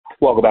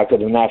Welcome back to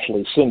the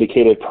nationally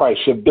syndicated Price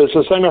of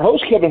Business. I'm your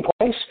host, Kevin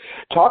Price,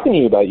 talking to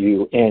you about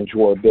you and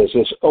your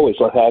business. Always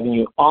love having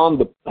you on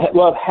the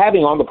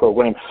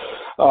program.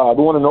 The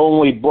one and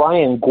only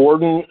Brian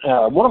Gordon,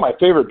 one of my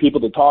favorite people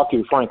to talk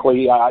to,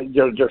 frankly.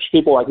 There's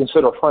people I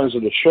consider friends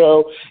of the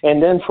show, and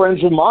then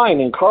friends of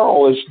mine, and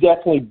Carl is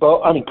definitely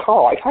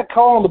Carl. I got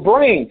Carl on the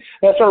brain.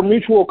 That's our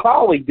mutual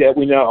colleague that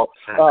we know,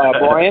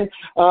 Brian.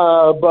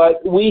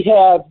 But we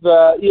have,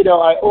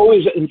 I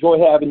always enjoy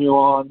having you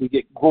on. We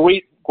get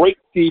great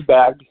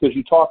feedback because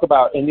you talk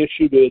about an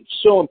issue that's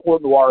so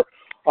important to our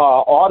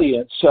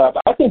audience.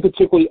 I think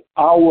particularly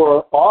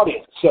our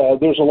audience.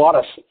 There's a lot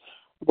of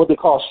what they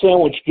call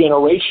sandwich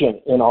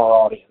generation in our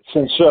audience.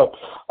 And so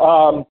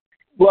love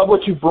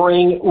what you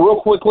bring.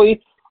 Real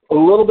quickly, a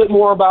little bit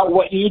more about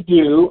what you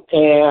do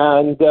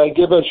and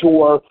give us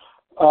your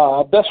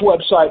best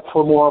website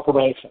for more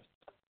information.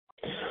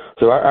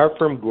 So our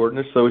firm,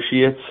 Gordon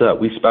Associates,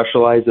 we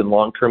specialize in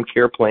long-term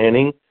care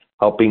planning,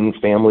 helping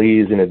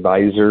families and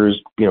advisors,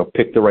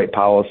 pick the right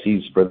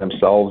policies for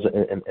themselves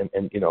and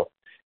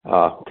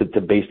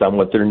based on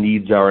what their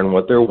needs are and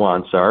what their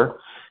wants are.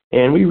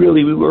 And we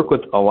work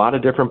with a lot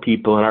of different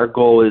people, and our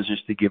goal is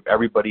just to give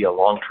everybody a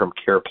long-term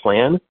care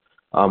plan,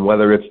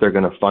 whether it's they're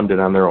going to fund it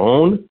on their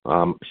own,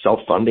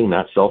 self-funding,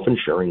 not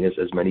self-insuring, as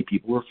many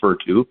people refer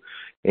to.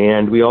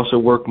 And we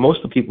also most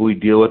of the people we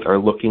deal with are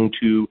looking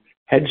to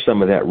hedge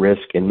some of that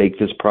risk and make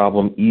this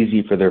problem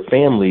easy for their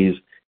families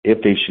if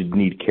they should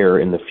need care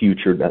in the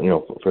future,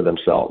 for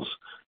themselves.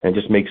 And it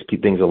just makes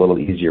things a little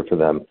easier for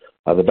them.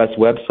 The best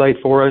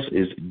website for us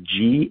is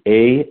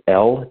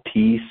GALTCI.com.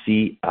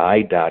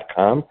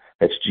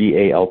 That's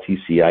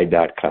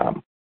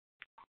GALTCI.com.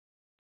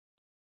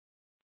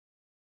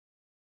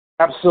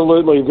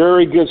 Absolutely.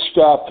 Very good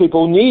stuff.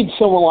 People need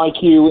someone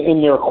like you in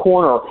their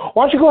corner.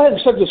 Why don't you go ahead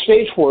and set the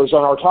stage for us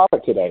on our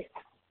topic today?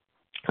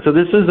 So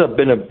this has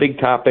been a big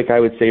topic, I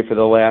would say, for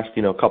the last,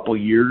 couple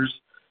years.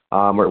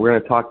 We're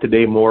going to talk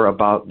today more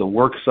about the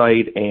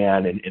worksite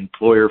and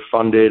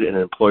employer-funded and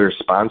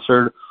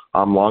employer-sponsored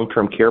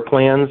long-term care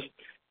plans.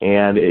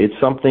 And it's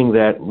something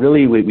that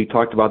really, we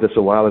talked about this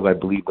a while ago, I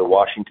believe, the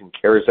Washington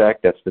CARES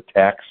Act. That's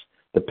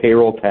the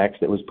payroll tax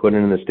that was put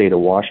in the state of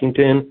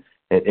Washington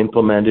and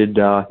implemented,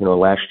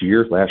 last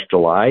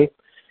July.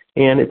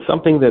 And it's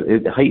something that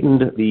it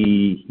heightened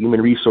the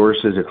human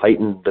resources, it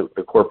heightened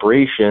the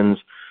corporations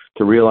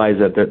to realize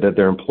that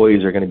their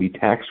employees are going to be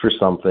taxed for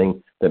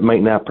something that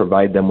might not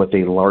provide them with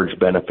a large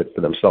benefit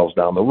for themselves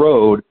down the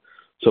road.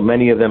 So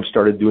many of them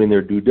started doing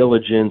their due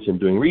diligence and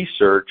doing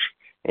research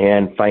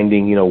and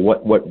finding,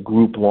 what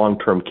group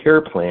long-term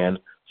care plan,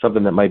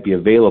 something that might be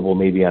available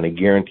maybe on a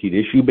guaranteed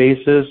issue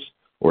basis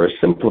or a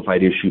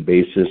simplified issue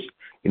basis,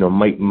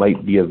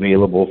 might be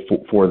available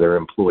for their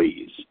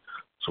employees.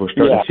 So we're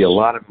starting to see a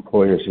lot of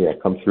employers,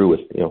 come through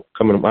with,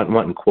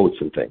 wanting quotes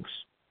and things.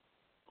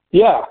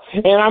 Yeah,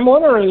 and I'm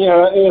wondering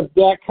if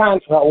that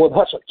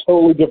that's a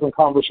totally different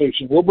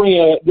conversation. We'll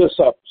bring this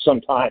up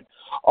sometime.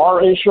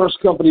 Are insurance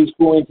companies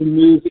going to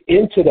move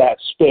into that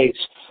space?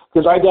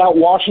 Because I doubt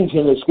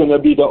Washington is going to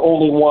be the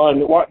only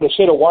one. The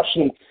state of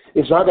Washington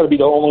is not going to be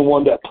the only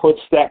one that puts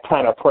that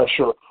kind of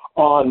pressure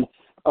on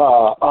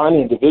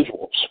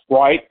individuals,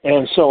 right?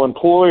 And so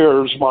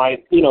employers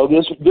might,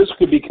 this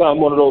could become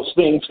one of those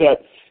things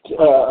that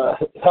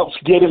helps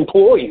get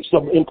employees,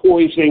 the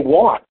employees they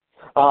want.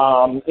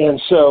 And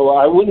so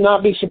I would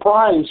not be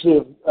surprised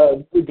if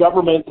the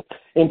government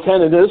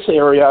intent in this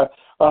area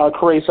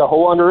creates a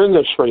whole other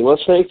industry.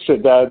 Let's face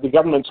it, the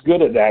government's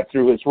good at that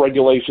through its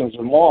regulations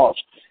and laws.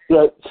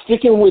 But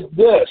sticking with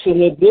this,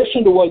 in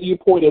addition to what you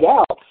pointed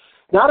out,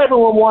 not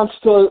everyone wants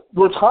to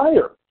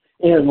retire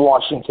in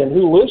Washington,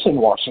 who lives in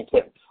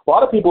Washington. A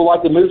lot of people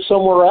like to move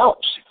somewhere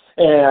else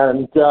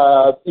and,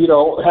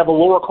 have a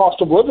lower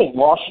cost of living.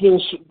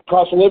 Washington's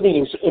cost of living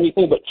is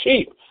anything but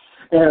cheap.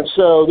 And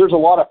so there's a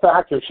lot of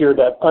factors here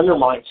that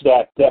undermines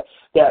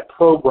that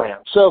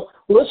program. So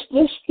let's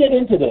get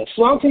into this.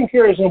 Long-term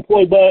care is an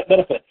employee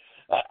benefit.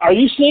 Are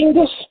you seeing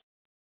this?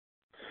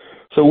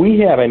 So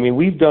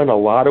we've done a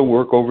lot of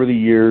work over the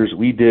years.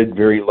 We did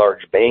very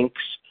large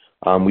banks.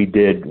 We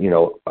did,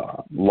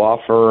 law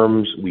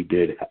firms. We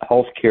did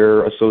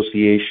healthcare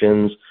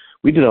associations.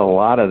 We did a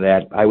lot of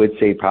that, I would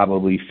say,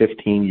 probably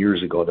 15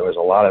 years ago. There was a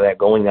lot of that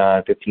going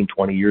on 15,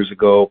 20 years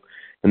ago.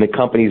 And the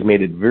companies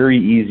made it very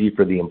easy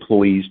for the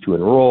employees to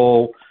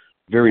enroll,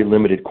 very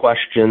limited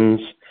questions.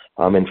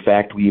 In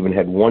fact, we even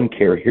had one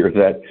carrier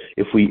that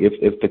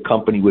if the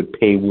company would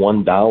pay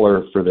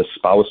 $1 for the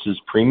spouse's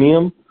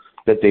premium,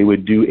 that they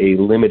would do a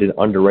limited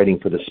underwriting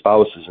for the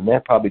spouses. And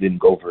that probably didn't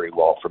go very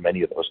well for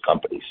many of those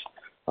companies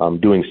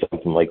doing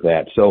something like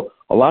that. So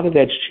a lot of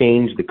that's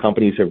changed. The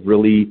companies have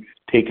really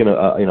taken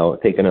a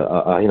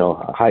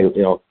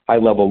high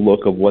level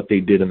look of what they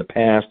did in the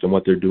past and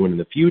what they're doing in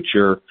the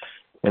future.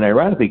 And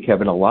ironically,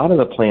 Kevin, a lot of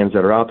the plans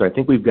that are out there, I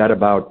think we've got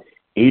about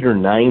 8 or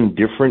 9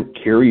 different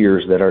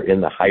carriers that are in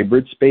the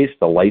hybrid space,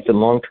 the life and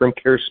long-term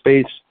care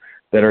space,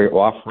 that are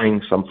offering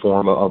some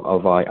form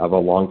of a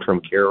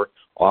long-term care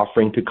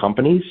offering to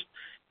companies.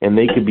 And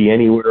they could be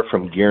anywhere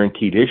from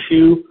guaranteed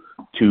issue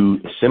to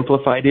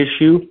simplified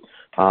issue.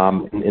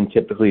 And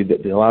typically,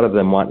 a lot of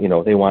them want,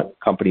 they want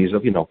companies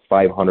of,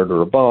 500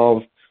 or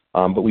above.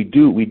 But we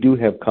do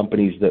have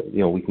companies that,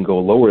 we can go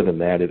lower than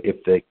that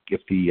if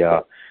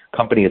the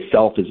company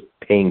itself is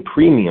paying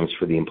premiums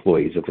for the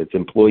employees. If it's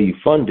employee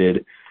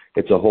funded,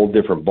 it's a whole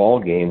different ball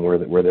game where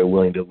they're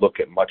willing to look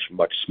at much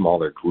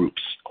smaller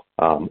groups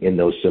in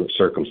those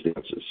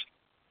circumstances.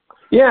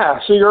 Yeah,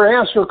 so your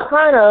answer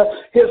kind of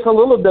hits a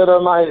little bit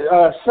of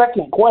my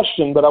second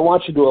question, but I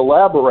want you to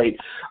elaborate.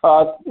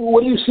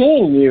 What are you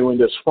seeing new in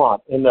this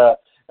front in the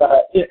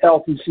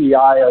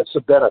LTCI as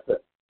a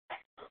benefit?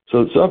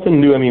 So something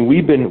new. I mean,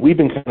 we've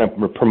been kind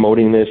of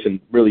promoting this and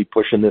really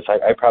pushing this.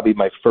 I probably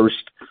my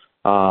first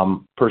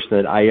person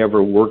that I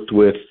ever worked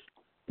with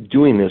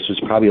doing this was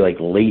probably like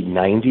late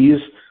 90s,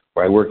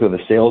 where I worked with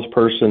a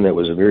salesperson that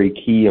was a very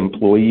key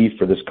employee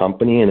for this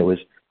company, and it was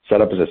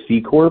set up as a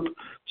C Corp.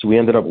 So we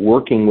ended up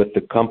working with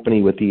the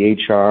company, with the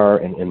HR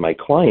and my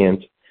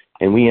client,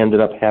 and we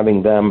ended up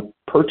having them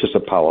purchase a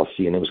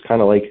policy. And it was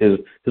kind of like his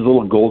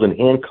little golden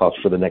handcuffs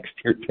for the next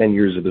 10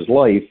 years of his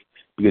life,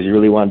 because he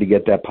really wanted to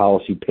get that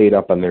policy paid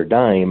up on their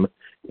dime.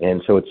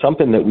 And so it's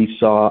something that we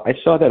saw. I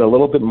saw that a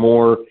little bit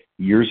more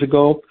years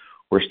ago.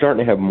 We're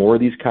starting to have more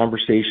of these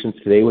conversations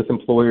today with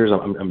employers.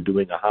 I'm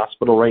doing a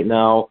hospital right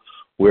now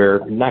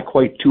where not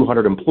quite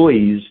 200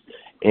 employees,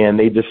 and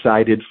they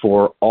decided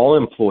for all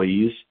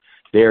employees,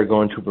 they are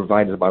going to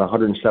provide about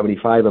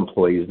 175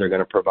 employees. They're going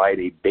to provide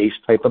a base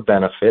type of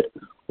benefit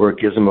where it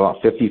gives them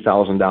about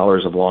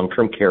 $50,000 of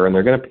long-term care, and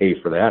they're going to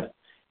pay for that.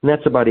 And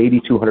that's about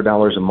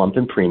 $8,200 a month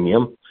in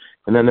premium.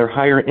 And then they're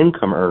higher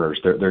income earners.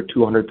 They're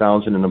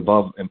 200,000 and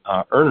above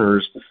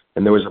earners,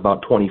 and there was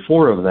about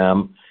 24 of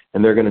them,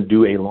 and they're going to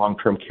do a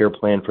long-term care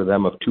plan for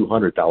them of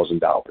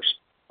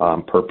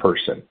 $200,000 per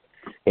person.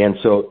 And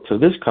so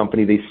this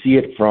company, they see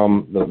it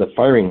from the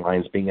firing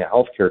lines, being a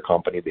healthcare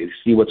company. They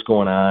see what's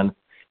going on.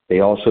 They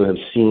also have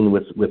seen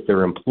with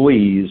their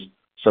employees,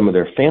 some of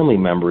their family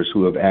members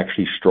who have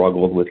actually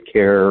struggled with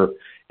care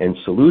and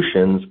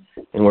solutions.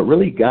 And what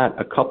really got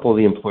a couple of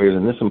the employers,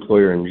 and this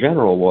employer in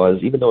general, was,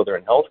 even though they're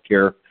in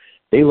healthcare,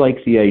 they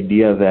like the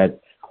idea that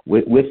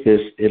with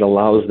this, it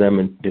allows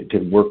them to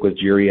work with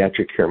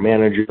geriatric care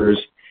managers.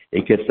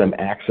 It gets them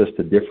access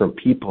to different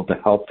people to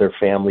help their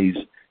families,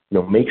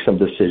 make some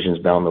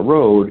decisions down the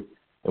road.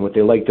 And what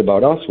they liked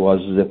about us was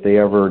if they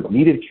ever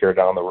needed care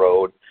down the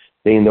road,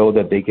 they know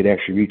that they could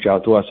actually reach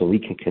out to us, and we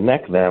can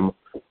connect them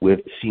with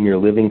senior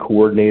living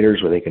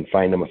coordinators where they can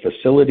find them a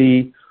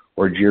facility,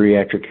 or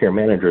geriatric care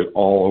managers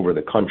all over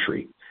the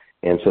country.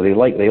 And so they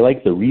like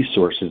the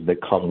resources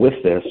that come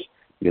with this,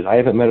 because I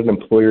haven't met an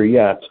employer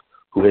yet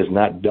who has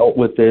not dealt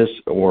with this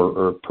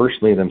or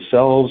personally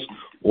themselves,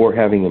 or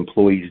having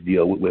employees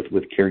deal with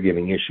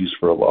caregiving issues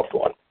for a loved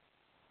one.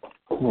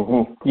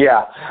 Mm-hmm.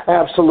 Yeah,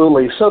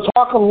 absolutely. So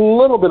talk a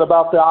little bit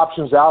about the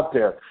options out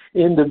there,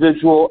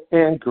 individual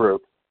and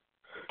group.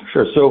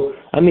 Sure. So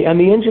on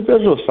the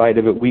individual side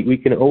of it, we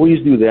can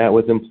always do that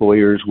with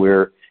employers,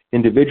 where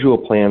individual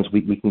plans,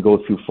 we can go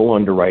through full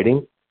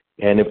underwriting.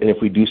 And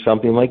if we do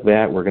something like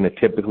that, we're going to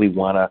typically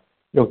want to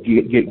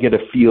get a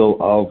feel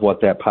of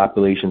what that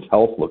population's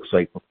health looks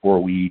like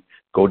before we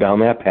go down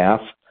that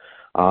path.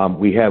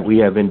 We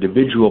have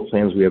individual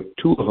plans. We have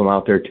two of them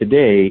out there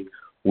today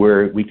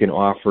where we can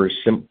offer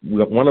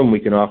one of them we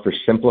can offer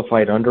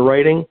simplified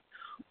underwriting.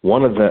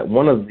 One of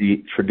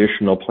the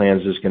traditional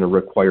plans is going to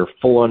require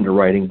full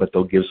underwriting, but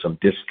they'll give some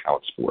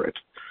discounts for it.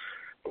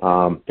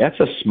 That's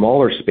a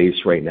smaller space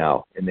right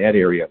now in that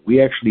area.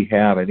 We actually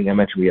have, I think I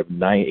mentioned, we have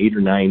 8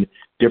 or 9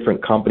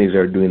 different companies that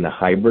are doing the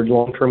hybrid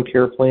long-term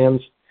care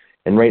plans.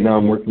 And right now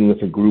I'm working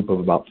with a group of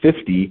about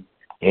 50,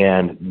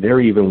 and they're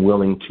even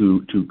willing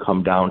to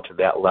come down to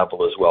that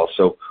level as well.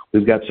 So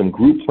we've got some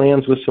group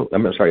plans with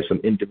some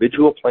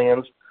individual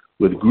plans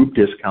with group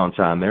discounts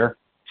on there,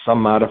 some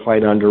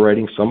modified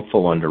underwriting, some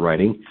full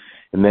underwriting.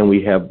 And then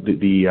we have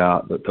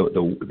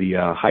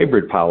the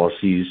hybrid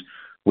policies,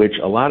 which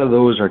a lot of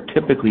those are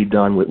typically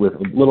done with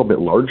a little bit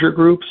larger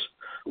groups,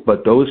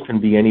 but those can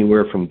be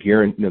anywhere from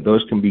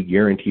those can be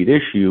guaranteed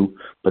issue,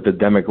 but the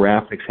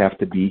demographics have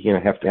to be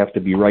have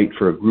to be right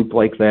for a group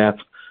like that.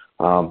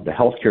 The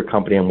healthcare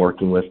company I'm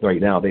working with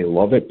right now, they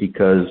love it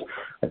because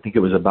I think it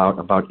was about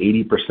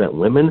 80%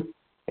 women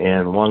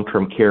and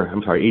long-term care.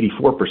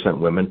 84%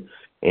 women,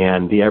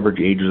 and the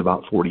average age is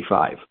about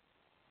 45.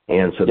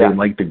 And so they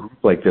liked a group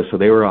like this. So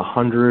they were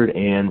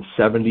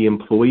 170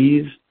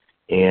 employees.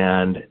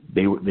 And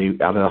they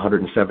out of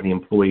 170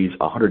 employees,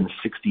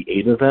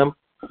 168 of them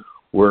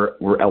were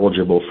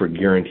eligible for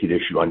guaranteed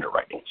issue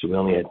underwriting. So we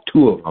only had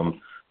 2 of them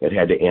that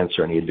had to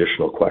answer any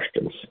additional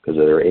questions because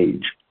of their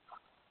age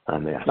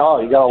on that.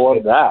 Oh, you got to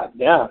love that.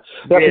 Yeah,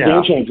 that's a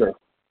game changer.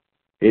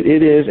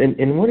 It is,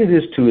 and what it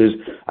is too is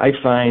I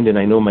find, and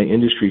I know my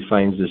industry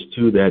finds this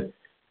too, that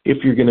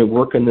if you're going to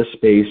work in this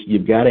space,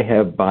 you've got to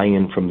have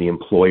buy-in from the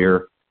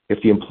employer.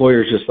 If the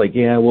employer is just like,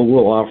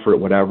 we'll offer it,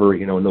 whatever,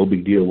 no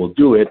big deal, we'll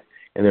do it,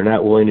 and they're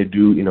not willing to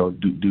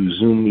do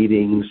Zoom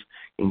meetings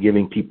and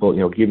giving people,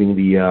 giving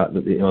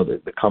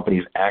the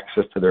companies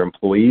access to their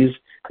employees,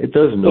 It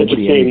does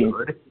nobody any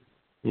good.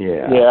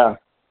 Yeah.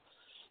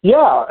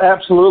 Yeah,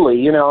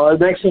 absolutely. You know,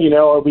 the next thing you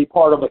know, it'll be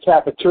part of a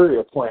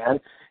cafeteria plan,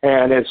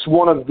 and it's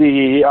one of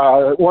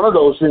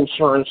those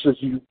insurances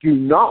you do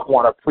not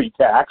want to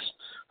pre-tax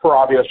for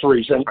obvious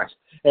reasons,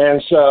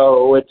 and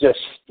so it just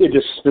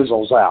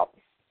fizzles out.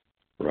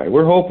 Right.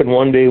 We're hoping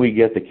one day we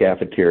get the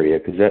cafeteria,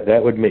 because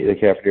that would make the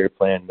cafeteria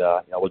plan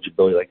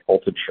eligibility like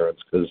health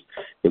insurance, because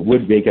it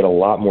would make it a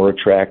lot more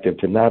attractive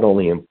to not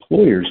only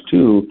employers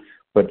too,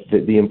 but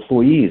the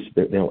employees.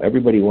 You know,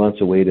 everybody wants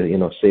a way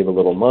to save a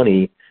little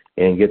money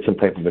and get some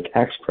type of a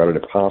tax credit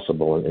if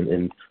possible.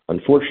 And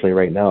unfortunately,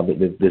 right now,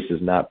 this is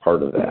not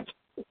part of that.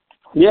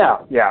 Yeah,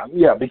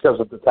 because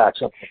of the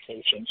tax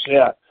implications.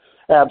 Yeah,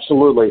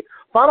 absolutely.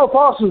 Final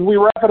thoughts as we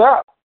wrap it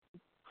up.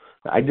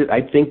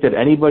 I think that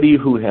anybody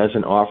who has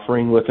an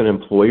offering with an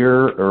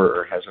employer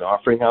or has an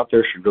offering out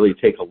there should really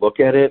take a look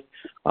at it,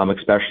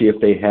 especially if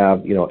they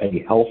have any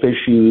health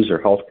issues or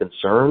health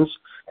concerns,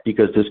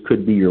 because this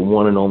could be your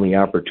one and only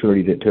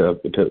opportunity to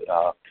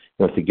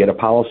get a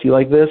policy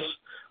like this.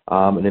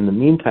 And in the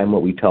meantime,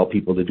 what we tell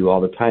people to do all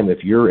the time,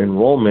 if your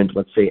enrollment,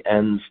 let's say,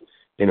 ends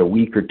in a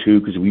week or two,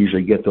 because we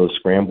usually get those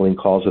scrambling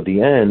calls at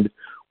the end,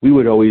 we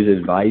would always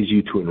advise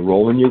you to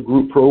enroll in your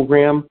group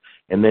program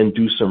and then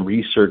do some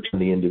research in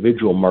the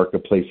individual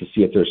marketplace to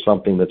see if there's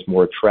something that's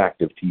more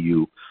attractive to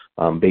you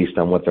based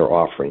on what they're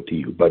offering to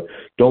you. But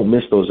don't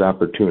miss those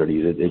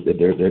opportunities.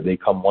 They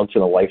come once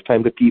in a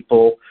lifetime to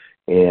people,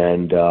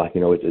 and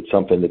it's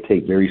something to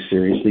take very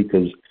seriously,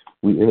 because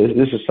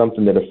this is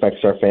something that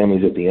affects our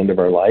families at the end of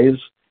our lives.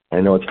 I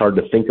know it's hard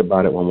to think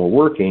about it when we're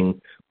working,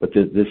 but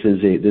this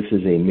is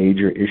a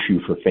major issue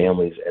for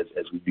families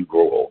as we do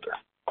grow older.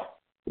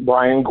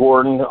 Brian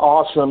Gordon,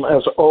 awesome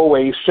as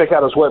always. Check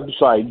out his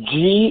website,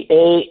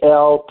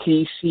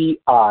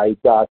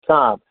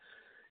 galtci.com.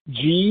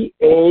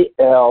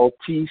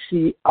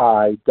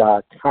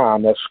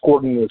 galtci.com. That's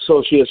Gordon &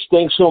 Associates.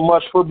 Thanks so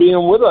much for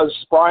being with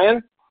us,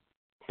 Brian.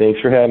 Thanks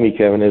for having me,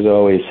 Kevin, as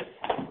always.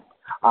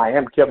 I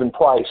am Kevin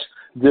Price.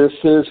 This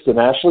is the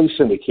nationally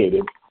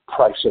syndicated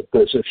Price of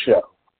Business Show.